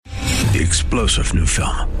The explosive new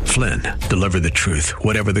film, Flynn, deliver the truth,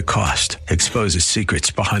 whatever the cost, exposes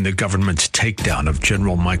secrets behind the government's takedown of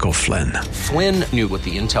General Michael Flynn. Flynn knew what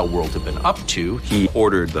the intel world had been up to. He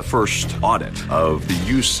ordered the first audit of the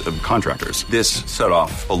use of contractors. This set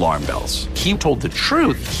off alarm bells. He told the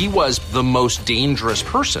truth. He was the most dangerous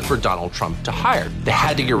person for Donald Trump to hire. They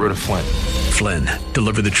had to get rid of Flynn. Flynn,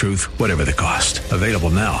 deliver the truth, whatever the cost. Available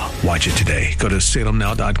now. Watch it today. Go to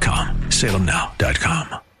salemnow.com.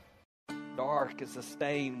 salemnow.com. Dark is a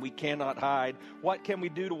stain we cannot hide. What can we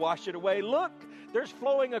do to wash it away? Look, there's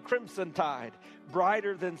flowing a crimson tide.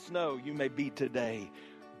 Brighter than snow you may be today.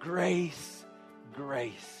 Grace,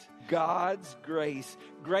 grace. God's grace.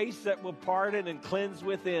 Grace that will pardon and cleanse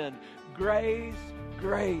within. Grace,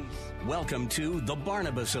 grace. Welcome to The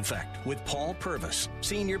Barnabas Effect with Paul Purvis,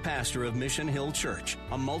 Senior Pastor of Mission Hill Church,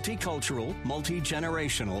 a multicultural,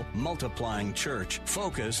 multi-generational, multiplying church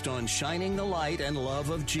focused on shining the light and love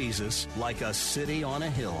of Jesus like a city on a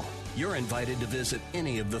hill. You're invited to visit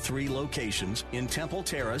any of the 3 locations in Temple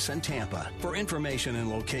Terrace and Tampa. For information and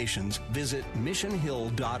locations, visit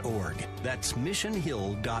missionhill.org. That's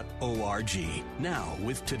missionhill.org. Now,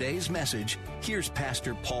 with today's message, here's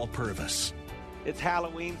Pastor Paul Purvis. It's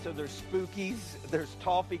Halloween, so there's spookies, there's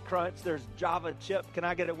toffee crunch, there's Java chip. Can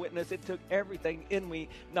I get a witness? It took everything in me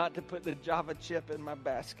not to put the Java chip in my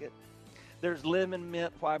basket. There's lemon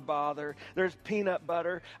mint, why bother? There's peanut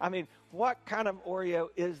butter. I mean, what kind of Oreo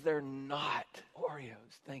is there not? Oreos,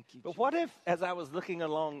 thank you. But what if, as I was looking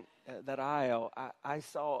along that aisle, I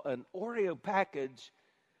saw an Oreo package,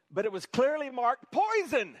 but it was clearly marked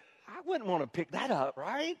poison? I wouldn't want to pick that up,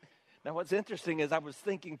 right? Now, what's interesting is I was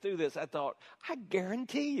thinking through this. I thought, I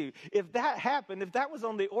guarantee you, if that happened, if that was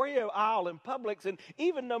on the Oreo aisle in Publix, and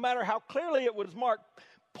even no matter how clearly it was marked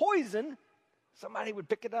poison, somebody would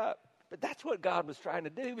pick it up. But that's what God was trying to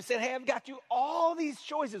do. He was saying, hey, I've got you all these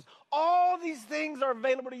choices. All these things are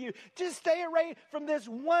available to you. Just stay away from this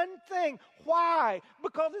one thing. Why?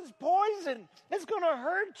 Because it's poison. It's going to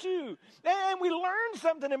hurt you. And we learned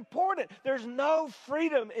something important. There's no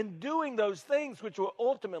freedom in doing those things which will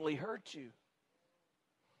ultimately hurt you.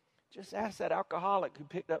 Just ask that alcoholic who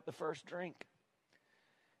picked up the first drink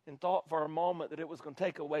and thought for a moment that it was going to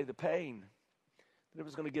take away the pain, that it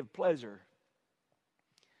was going to give pleasure,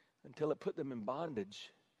 until it put them in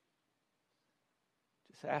bondage.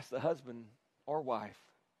 Just ask the husband or wife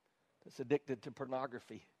that's addicted to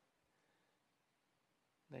pornography.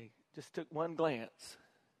 They just took one glance,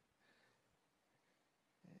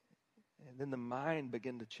 and then the mind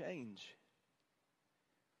began to change,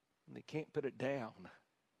 and they can't put it down.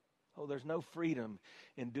 Oh, there's no freedom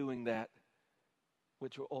in doing that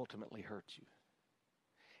which will ultimately hurt you.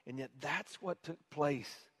 And yet that's what took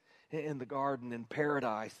place in the garden in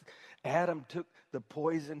paradise. Adam took the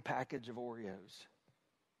poison package of Oreos.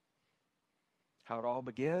 How it all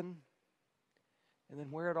began, and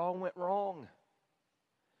then where it all went wrong.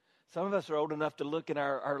 Some of us are old enough to look in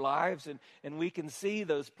our lives, and we can see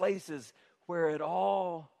those places where it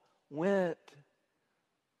all went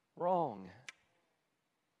wrong.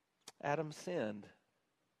 Adam sinned.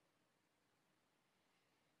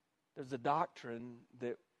 There's a doctrine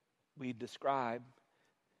that we describe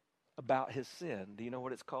about his sin. Do you know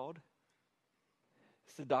what it's called?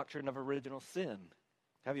 It's the doctrine of original sin.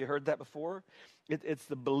 Have you heard that before? It's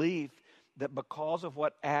the belief that because of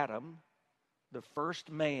what Adam, the first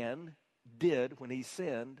man, did when he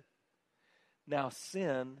sinned, now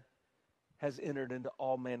sin has entered into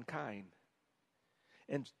all mankind.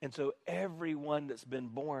 And so everyone that's been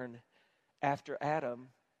born after Adam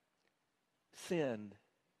sinned.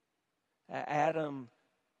 Adam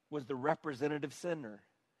was the representative sinner.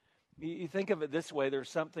 You think of it this way, there's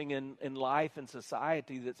something in life and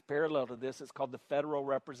society that's parallel to this. It's called the federal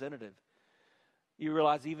representative. You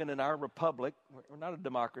realize even in our republic, we're not a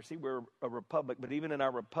democracy, we're a republic, but even in our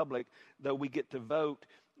republic, though we get to vote,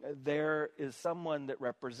 there is someone that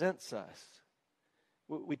represents us.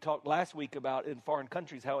 We talked last week about in foreign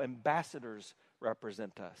countries how ambassadors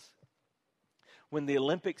represent us. When the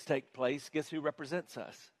Olympics take place, guess who represents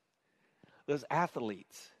us? Those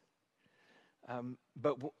athletes.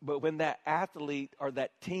 But when that athlete or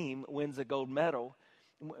that team wins a gold medal,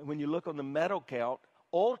 when you look on the medal count,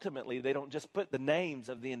 ultimately they don't just put the names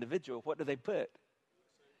of the individual. What do they put?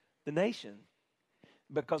 The nation.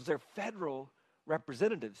 Because they're federal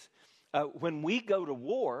representatives. When we go to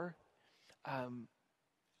war, can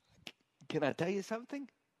I tell you something?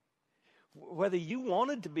 Whether you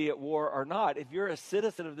wanted to be at war or not, if you're a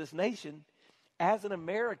citizen of this nation, as an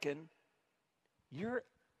American, you're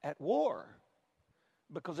at war.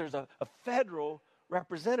 Because there's a federal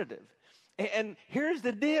representative. And here's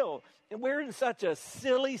the deal. We're in such a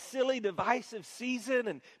silly, divisive season,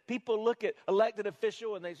 and people look at elected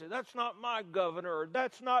official and they say, that's not my governor, or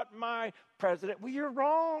that's not my president. Well, you're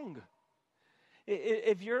wrong.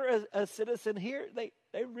 If you're a citizen here, they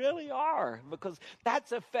really are, because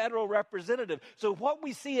that's a federal representative. So what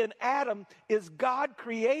we see in Adam is God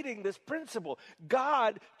creating this principle.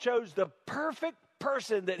 God chose the perfect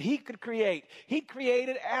person that he could create. He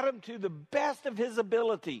created Adam to the best of his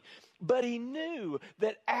ability, but he knew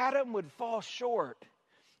that Adam would fall short.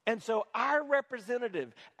 And so our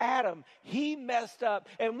representative, Adam, he messed up,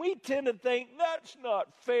 and we tend to think, that's not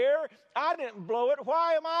fair. I didn't blow it.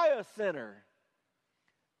 Why am I a sinner?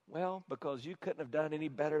 Well, because you couldn't have done any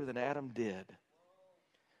better than Adam did.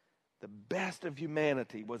 The best of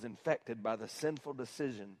humanity was infected by the sinful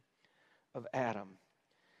decision of Adam.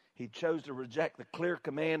 He chose to reject the clear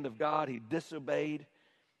command of God. He disobeyed,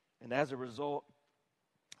 and as a result,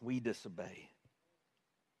 we disobey.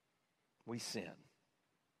 We sin.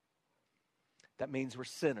 That means we're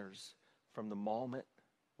sinners from the moment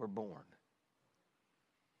we're born.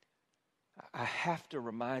 I have to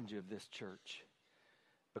remind you of this, church,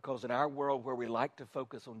 because in our world where we like to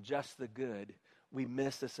focus on just the good, we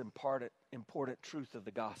miss this important truth of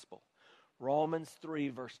the gospel. Romans 3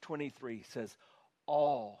 verse 23 says,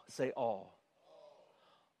 all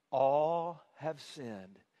have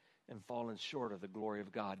sinned and fallen short of the glory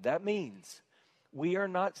of God. That means we are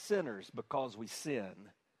not sinners because we sin.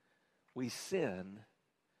 We sin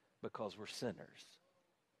because we're sinners.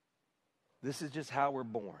 This is just how we're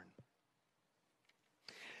born.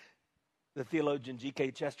 The theologian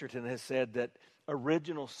G.K. Chesterton has said that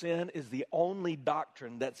original sin is the only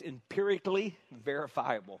doctrine that's empirically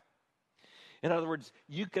verifiable. In other words,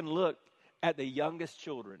 you can look at the youngest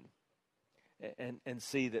children and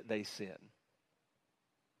see that they sin.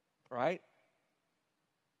 Right?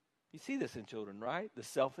 You see this in children, right? The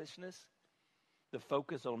selfishness, the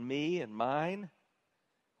focus on me and mine,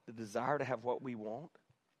 the desire to have what we want.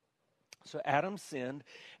 So Adam sinned,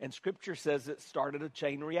 and Scripture says it started a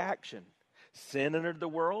chain reaction. Sin entered the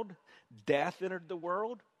world, death entered the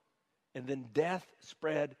world, and then death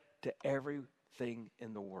spread to everything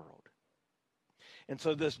in the world. And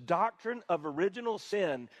so this doctrine of original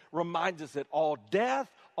sin reminds us that all death,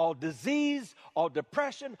 all disease, all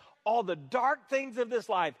depression, all the dark things of this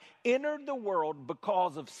life entered the world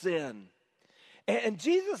because of sin. And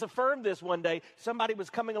Jesus affirmed this one day. Somebody was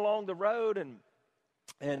coming along the road,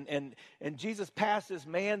 and Jesus passed this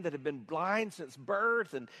man that had been blind since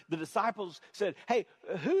birth, and the disciples said, hey,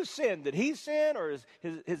 who sinned? Did he sin, or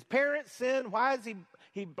his parents sin? Why is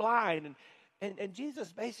he blind? And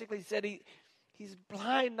Jesus basically said he's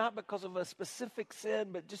blind not because of a specific sin,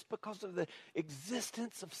 but just because of the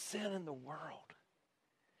existence of sin in the world.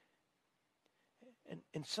 And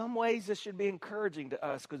in some ways, this should be encouraging to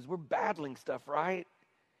us because we're battling stuff, right?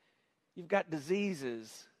 You've got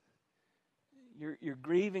diseases. You're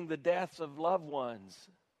grieving the deaths of loved ones,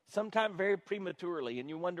 sometimes very prematurely, and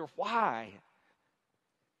you wonder why.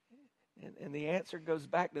 And the answer goes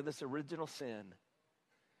back to this original sin.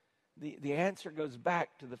 The answer goes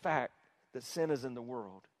back to the fact that sin is in the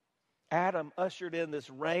world. Adam ushered in this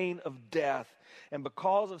reign of death, and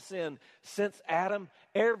because of sin, since Adam,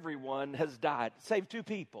 everyone has died, save two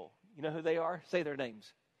people. You know who they are? Say their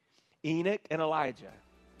names. Enoch and Elijah.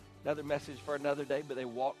 Another message for another day, but they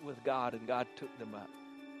walked with God and God took them up.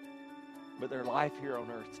 But their life here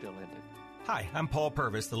on earth still ended. Hi, I'm Paul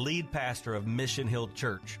Purvis, the lead pastor of Mission Hill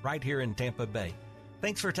Church right here in Tampa Bay.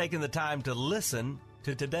 Thanks for taking the time to listen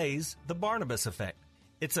to today's The Barnabas Effect.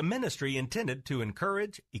 It's a ministry intended to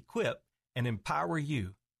encourage, equip, and empower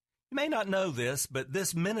you. You may not know this, but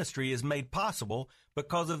this ministry is made possible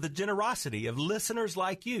because of the generosity of listeners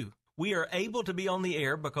like you. We are able to be on the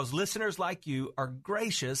air because listeners like you are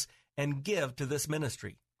gracious and give to this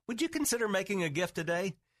ministry. Would you consider making a gift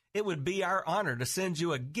today? It would be our honor to send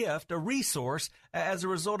you a gift, a resource, as a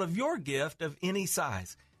result of your gift of any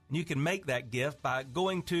size. And you can make that gift by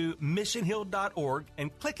going to missionhill.org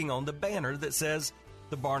and clicking on the banner that says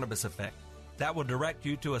The Barnabas Effect. That will direct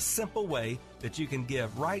you to a simple way that you can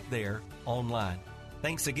give right there online.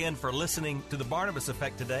 Thanks again for listening to The Barnabas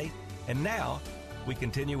Effect today. And now, we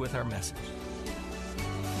continue with our message.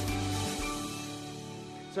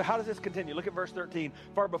 So how does this continue? Look at verse 13.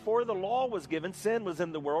 For before the law was given, sin was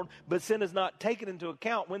in the world, but sin is not taken into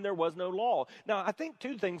account when there was no law. Now, I think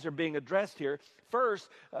two things are being addressed here. First,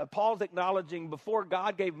 Paul's acknowledging before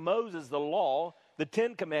God gave Moses the law, the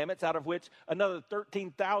 10 Commandments, out of which another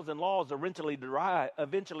 13,000 laws eventually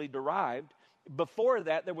derived. Before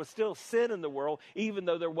that, there was still sin in the world, even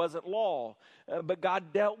though there wasn't law. But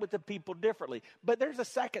God dealt with the people differently. But there's a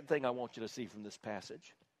second thing I want you to see from this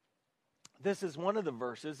passage. This is one of the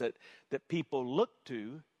verses that people look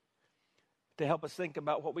to help us think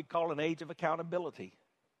about what we call an age of accountability.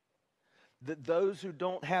 That those who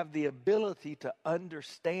don't have the ability to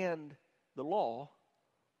understand the law,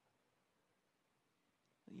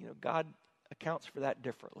 God accounts for that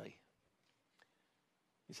differently.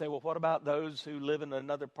 You say, well, what about those who live in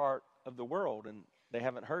another part of the world and they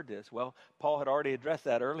haven't heard this? Well, Paul had already addressed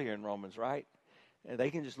that earlier in Romans, right? And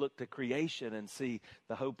they can just look to creation and see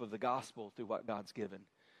the hope of the gospel through what God's given.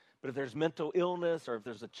 But if there's mental illness or if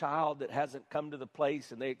there's a child that hasn't come to the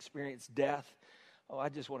place and they experience death, I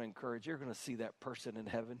just want to encourage you, you're going to see that person in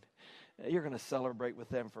heaven. You're going to celebrate with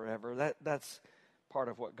them forever. That's part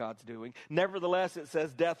of what God's doing. Nevertheless, it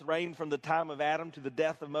says, death reigned from the time of Adam to the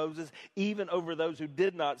death of Moses, even over those who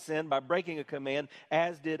did not sin by breaking a command,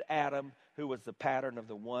 as did Adam, who was the pattern of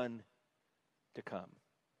the one to come.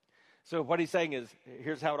 So what he's saying is,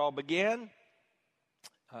 here's how it all began.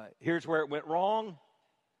 Here's where it went wrong.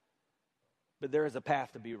 But there is a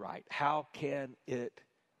path to be right. How can it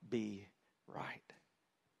be right?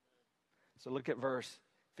 So look at verse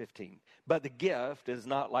 15. But the gift is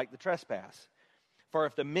not like the trespass. For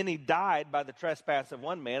if the many died by the trespass of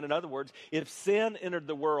one man, in other words, if sin entered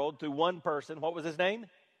the world through one person, what was his name?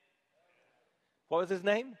 What was his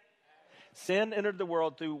name? Sin entered the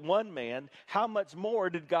world through one man. How much more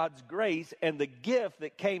did God's grace and the gift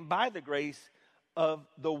that came by the grace of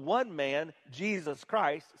the one man, Jesus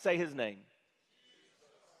Christ, say his name?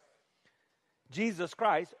 Jesus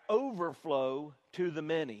Christ, overflow to the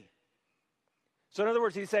many. So in other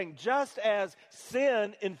words, he's saying, just as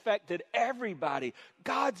sin infected everybody,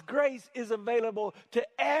 God's grace is available to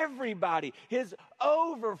everybody. His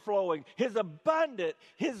overflowing, his abundant,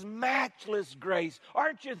 his matchless grace.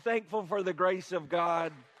 Aren't you thankful for the grace of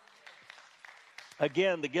God?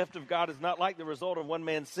 Again, the gift of God is not like the result of one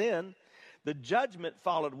man's sin. The judgment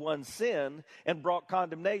followed one sin and brought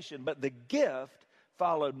condemnation, but the gift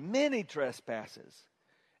followed many trespasses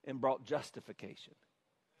and brought justification.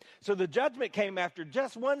 So the judgment came after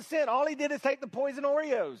just one sin. All he did is take the poison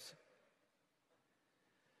Oreos.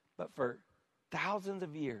 But for thousands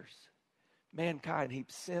of years, mankind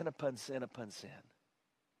heaped sin upon sin upon sin.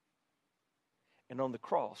 And on the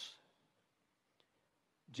cross,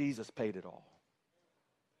 Jesus paid it all.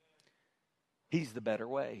 He's the better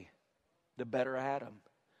way, the better Adam.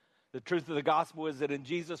 The truth of the gospel is that in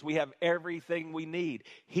Jesus we have everything we need.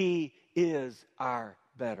 He is our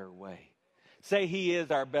better way. Say, he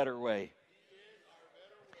is our better way.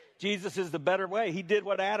 Jesus is the better way. He did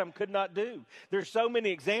what Adam could not do. There's so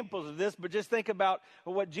many examples of this, but just think about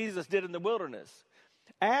what Jesus did in the wilderness.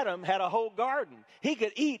 Adam had a whole garden. He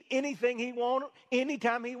could eat anything he wanted,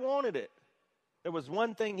 anytime he wanted it. There was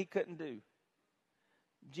one thing he couldn't do.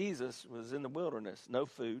 Jesus was in the wilderness, no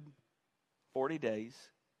food, 40 days,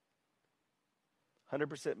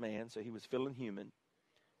 100% man, so he was feeling human.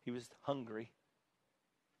 He was hungry.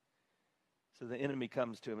 So the enemy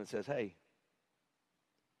comes to him and says, hey,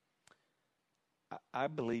 I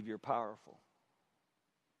believe you're powerful.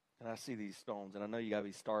 And I see these stones, and I know you got to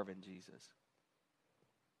be starving, Jesus.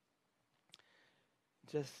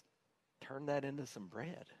 Just turn that into some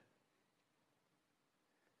bread.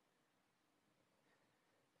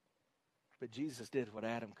 But Jesus did what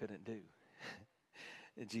Adam couldn't do.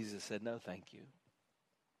 And Jesus said, no, thank you.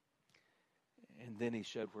 And then he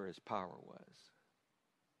showed where his power was.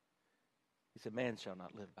 He said, man shall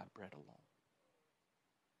not live by bread alone.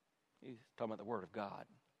 He's talking about the Word of God.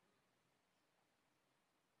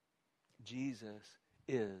 Jesus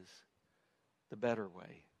is the better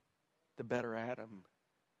way, the better Adam.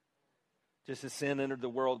 Just as sin entered the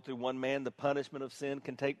world through one man, the punishment of sin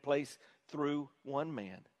can take place through one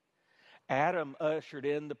man. Adam ushered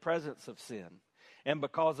in the presence of sin. And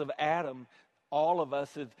because of Adam, all of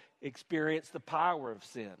us have experienced the power of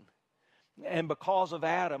sin. And because of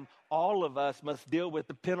Adam, all of us must deal with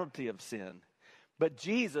the penalty of sin. But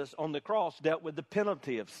Jesus on the cross dealt with the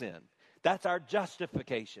penalty of sin. That's our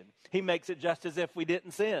justification. He makes it just as if we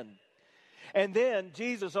didn't sin. And then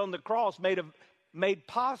Jesus on the cross made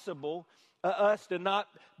possible us to not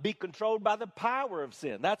be controlled by the power of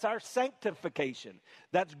sin. That's our sanctification.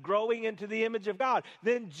 That's growing into the image of God.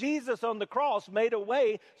 Then Jesus on the cross made a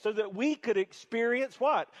way so that we could experience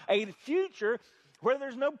what? A future where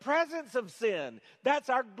there's no presence of sin. That's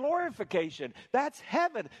our glorification. That's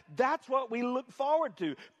heaven. That's what we look forward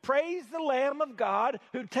to. Praise the Lamb of God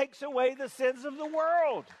who takes away the sins of the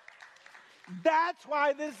world. That's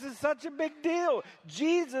why this is such a big deal.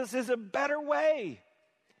 Jesus is a better way.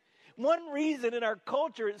 One reason in our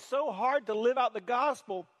culture it's so hard to live out the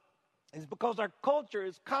gospel is because our culture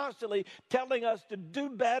is constantly telling us to do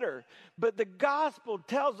better. But the gospel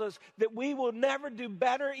tells us that we will never do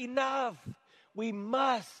better enough. We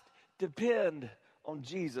must depend on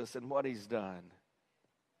Jesus and what he's done.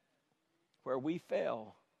 Where we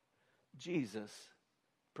fail, Jesus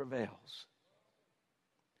prevails.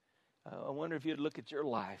 I wonder if you'd look at your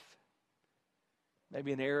life.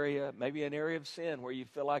 Maybe an area of sin where you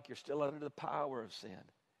feel like you're still under the power of sin.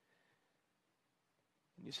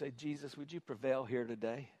 And you say, Jesus, would you prevail here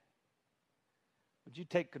today? Would you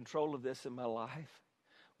take control of this in my life?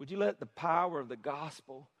 Would you let the power of the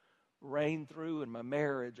gospel reign through in my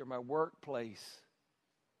marriage or my workplace,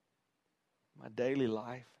 my daily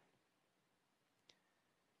life?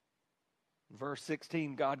 In verse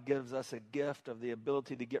 16, God gives us a gift of the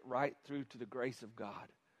ability to get right through to the grace of God.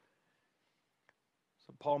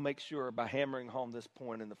 So Paul makes sure by hammering home this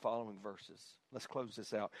point in the following verses. Let's close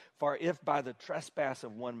this out. For if by the trespass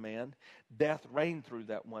of one man, death reigned through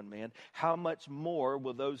that one man, how much more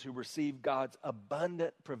will those who receive God's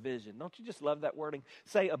abundant provision? Don't you just love that wording?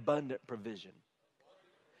 Say abundant provision.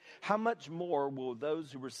 How much more will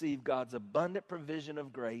those who receive God's abundant provision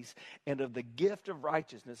of grace and of the gift of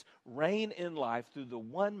righteousness reign in life through the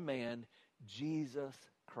one man, Jesus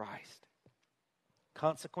Christ?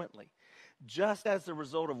 Consequently, just as the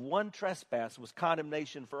result of one trespass was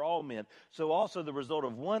condemnation for all men, so also the result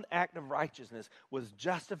of one act of righteousness was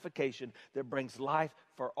justification that brings life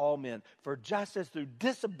for all men. For just as through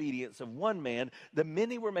disobedience of one man, the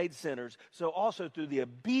many were made sinners, so also through the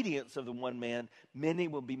obedience of the one man, many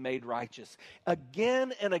will be made righteous.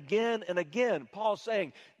 Again and again and again, Paul's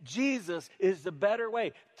saying, Jesus is the better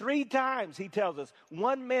way. 3 times he tells us,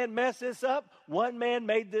 one man messed this up, one man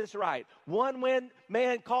made this right. One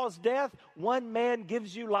man caused death, one man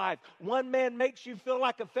gives you life. One man makes you feel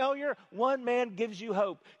like a failure, one man gives you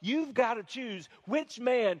hope. You've got to choose which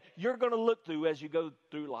man you're going to look through as you go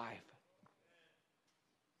through life.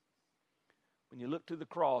 When you look to the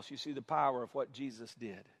cross, you see the power of what Jesus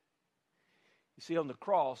did. You see, on the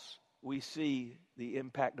cross, we see the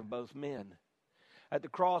impact of both men. At the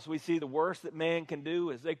cross, we see the worst that man can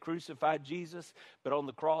do as they crucified Jesus. But on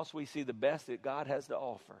the cross, we see the best that God has to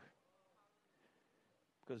offer.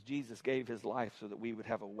 Because Jesus gave his life so that we would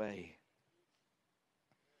have a way.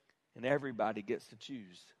 And everybody gets to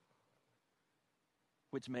choose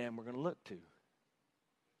which man we're going to look to.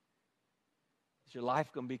 Is your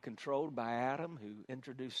life going to be controlled by Adam, who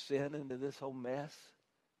introduced sin into this whole mess?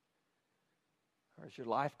 Or is your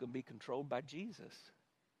life going to be controlled by Jesus?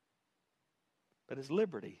 But it's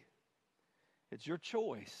liberty. It's your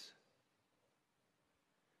choice.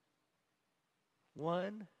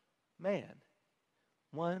 One man,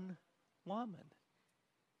 one woman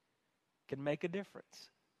can make a difference.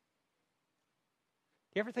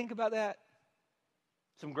 You ever think about that?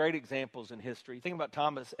 Some great examples in history. Think about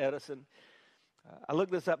Thomas Edison. I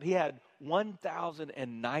looked this up. He had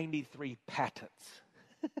 1,093 patents.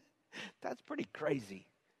 That's pretty crazy.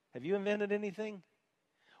 Have you invented anything?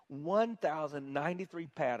 1,093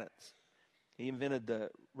 patents. He invented the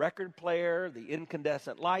record player, the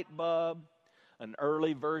incandescent light bulb, an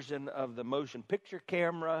early version of the motion picture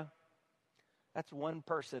camera. That's one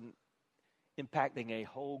person impacting a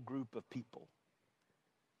whole group of people.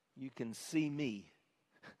 You can see me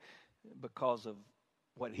because of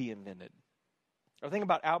what he invented. Or think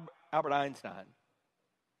about Albert Einstein.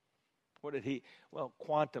 What did he? Well,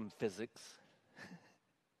 quantum physics.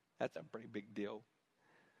 That's a pretty big deal.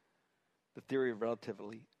 The theory of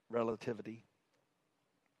relativity.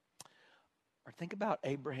 Or think about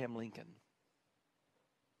Abraham Lincoln,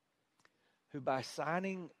 who by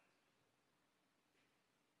signing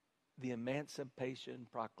the Emancipation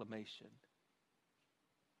Proclamation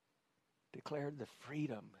declared the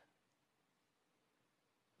freedom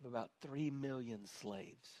of about 3 million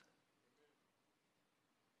slaves.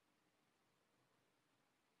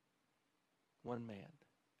 One man,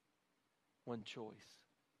 one choice.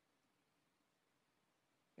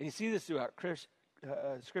 And you see this throughout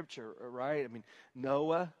Scripture, right? I mean,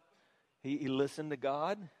 Noah, he listened to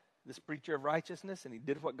God, this preacher of righteousness, and he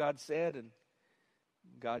did what God said, and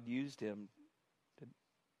God used him.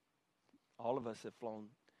 All of us have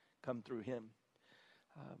come through him.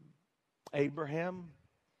 Abraham,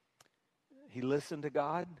 he listened to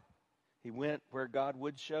God. He went where God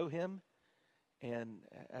would show him, and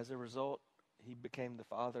as a result, he became the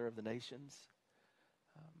father of the nations.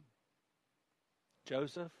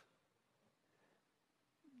 Joseph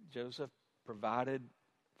provided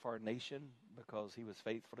for a nation because he was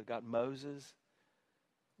faithful to God. Moses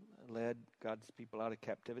led God's people out of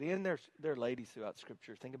captivity. And there are ladies throughout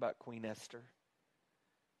Scripture. Think about Queen Esther.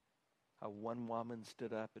 How one woman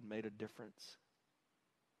stood up and made a difference.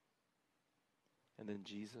 And then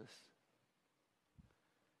Jesus.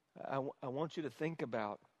 I want you to think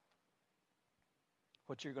about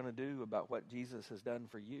what you're going to do about what Jesus has done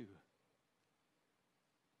for you.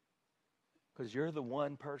 Because you're the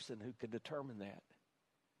one person who can determine that.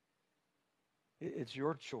 It's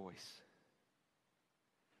your choice.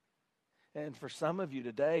 And for some of you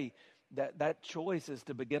today, that choice is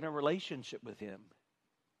to begin a relationship with Him.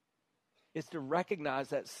 It's to recognize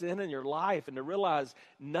that sin in your life and to realize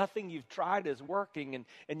nothing you've tried is working.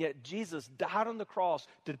 And yet Jesus died on the cross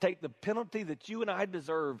to take the penalty that you and I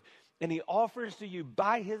deserve. And He offers to you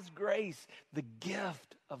by His grace the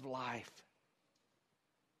gift of life.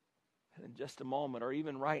 And in just a moment, or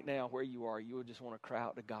even right now where you are, you would just want to cry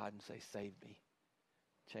out to God and say, save me,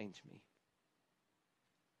 change me.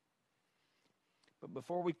 But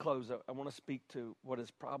before we close, I want to speak to what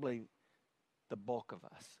is probably the bulk of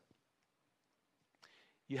us.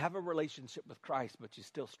 You have a relationship with Christ, but you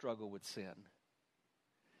still struggle with sin.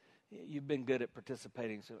 You've been good at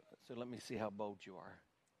participating, so let me see how bold you are.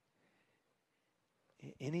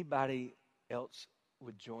 Anybody else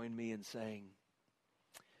would join me in saying,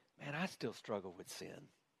 man, I still struggle with sin?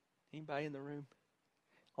 Anybody in the room?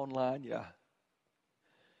 Online? Yeah.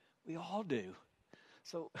 We all do.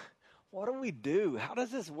 So what do we do? How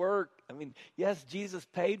does this work? I mean, yes, Jesus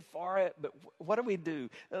paid for it, but what do we do?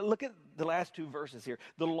 Look at the last two verses here.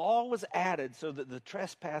 The law was added so that the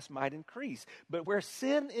trespass might increase. But where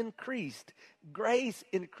sin increased, grace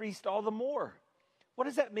increased all the more. What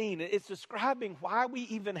does that mean? It's describing why we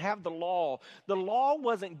even have the law. The law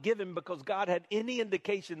wasn't given because God had any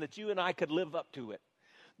indication that you and I could live up to it.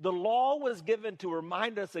 The law was given to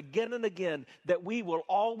remind us again and again that we will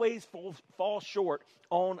always fall short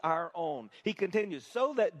on our own. He continues,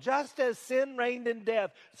 so that just as sin reigned in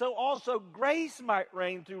death, so also grace might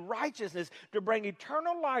reign through righteousness to bring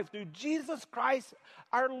eternal life through Jesus Christ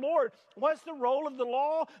our Lord. What's the role of the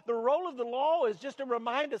law? The role of the law is just to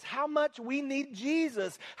remind us how much we need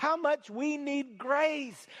Jesus, how much we need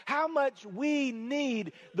grace, how much we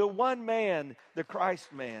need the one man, the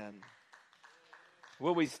Christ man.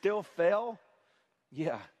 Will we still fail?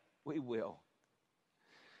 Yeah, we will.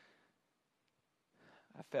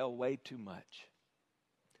 I fail way too much.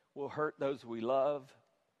 We'll hurt those we love.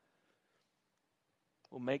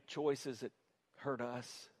 We'll make choices that hurt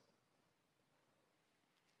us.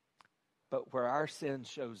 But where our sin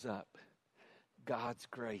shows up, God's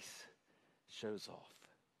grace shows off.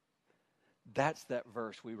 That's that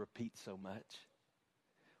verse we repeat so much.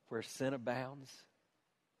 Where sin abounds,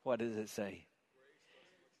 what does it say?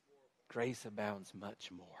 Grace abounds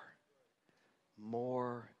much more.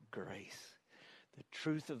 More grace. The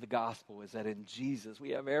truth of the gospel is that in Jesus we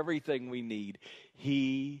have everything we need.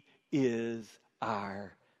 He is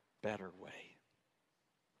our better way.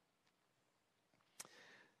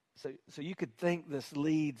 So you could think this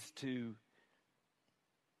leads to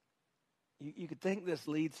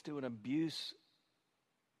an abuse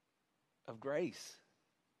of grace.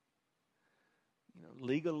 You know,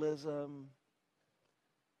 legalism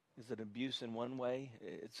is an abuse in one way.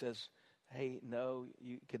 It says, hey, no,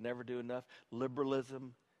 you can never do enough.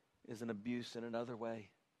 Liberalism is an abuse in another way.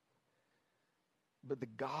 But the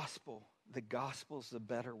gospel's the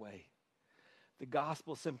better way. The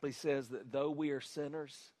gospel simply says that though we are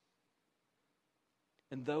sinners,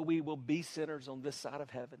 and though we will be sinners on this side of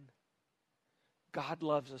heaven, God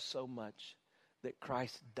loves us so much that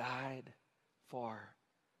Christ died for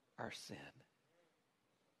our sin.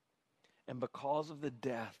 And because of the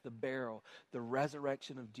death, the burial, the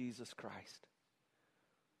resurrection of Jesus Christ,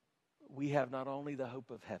 we have not only the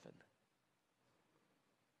hope of heaven,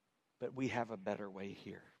 but we have a better way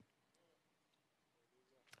here.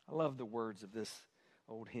 I love the words of this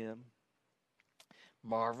old hymn.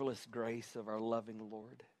 Marvelous grace of our loving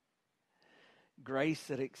Lord. Grace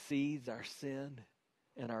that exceeds our sin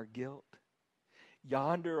and our guilt.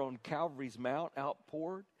 Yonder on Calvary's mount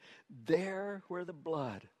outpoured, there where the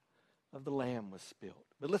blood of the Lamb was spilled.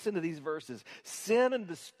 But listen to these verses. Sin and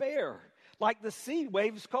despair, like the sea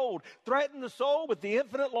waves cold, threaten the soul with the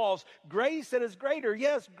infinite loss. Grace that is greater,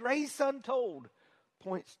 yes, grace untold,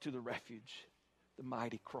 points to the refuge, the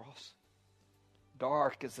mighty cross.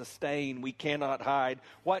 Dark as a stain we cannot hide.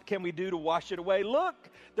 What can we do to wash it away? Look,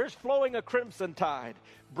 there's flowing a crimson tide.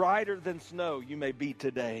 Brighter than snow you may be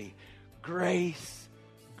today. Grace,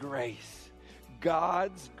 grace.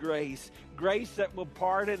 God's grace. Grace that will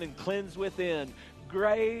pardon and cleanse within.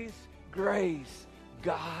 Grace, grace.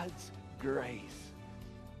 God's grace.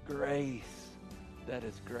 Grace that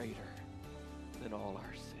is greater than all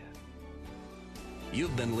our sin.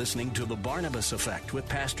 You've been listening to The Barnabas Effect with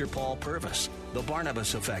Pastor Paul Purvis. The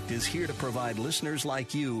Barnabas Effect is here to provide listeners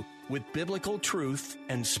like you with biblical truth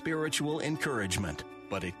and spiritual encouragement.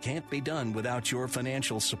 But it can't be done without your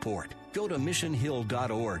financial support. Go to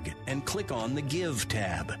missionhill.org and click on the Give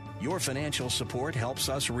tab. Your financial support helps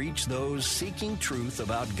us reach those seeking truth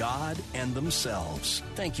about God and themselves.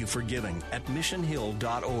 Thank you for giving at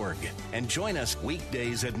missionhill.org. And join us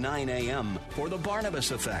weekdays at 9 a.m. for The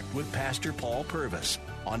Barnabas Effect with Pastor Paul Purvis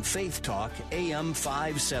on Faith Talk AM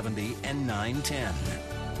 570 and 910.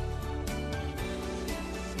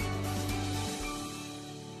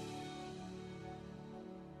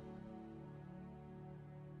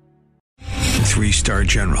 Three-star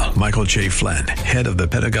General Michael J. Flynn, head of the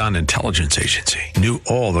Pentagon Intelligence Agency, knew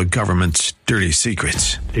all the government's dirty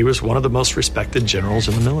secrets. He was one of the most respected generals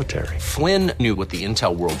in the military. Flynn knew what the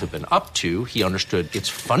intel world had been up to. He understood its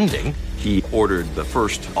funding. He ordered the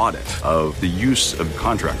first audit of the use of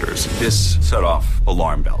contractors. This set off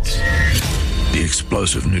alarm bells. The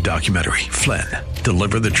explosive new documentary, Flynn,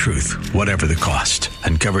 Deliver the Truth, Whatever the Cost,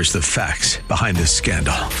 uncovers the facts behind this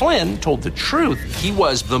scandal. Flynn told the truth. He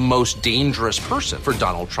was the most dangerous person for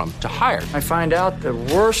Donald Trump to hire. I find out the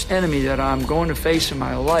worst enemy that I'm going to face in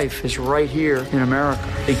my life is right here in America.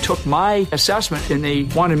 They took my assessment and they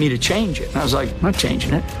wanted me to change it. And I was like, I'm not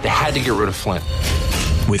changing it. They had to get rid of Flynn.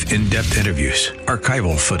 With in-depth interviews,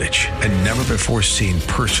 archival footage, and never-before-seen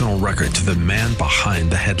personal records of the man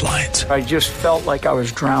behind the headlines. I just felt like I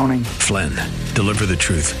was drowning. Flynn, Deliver the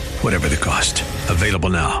Truth, Whatever the Cost. Available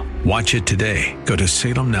now. Watch it today. Go to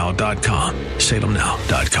salemnow.com.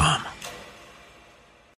 salemnow.com.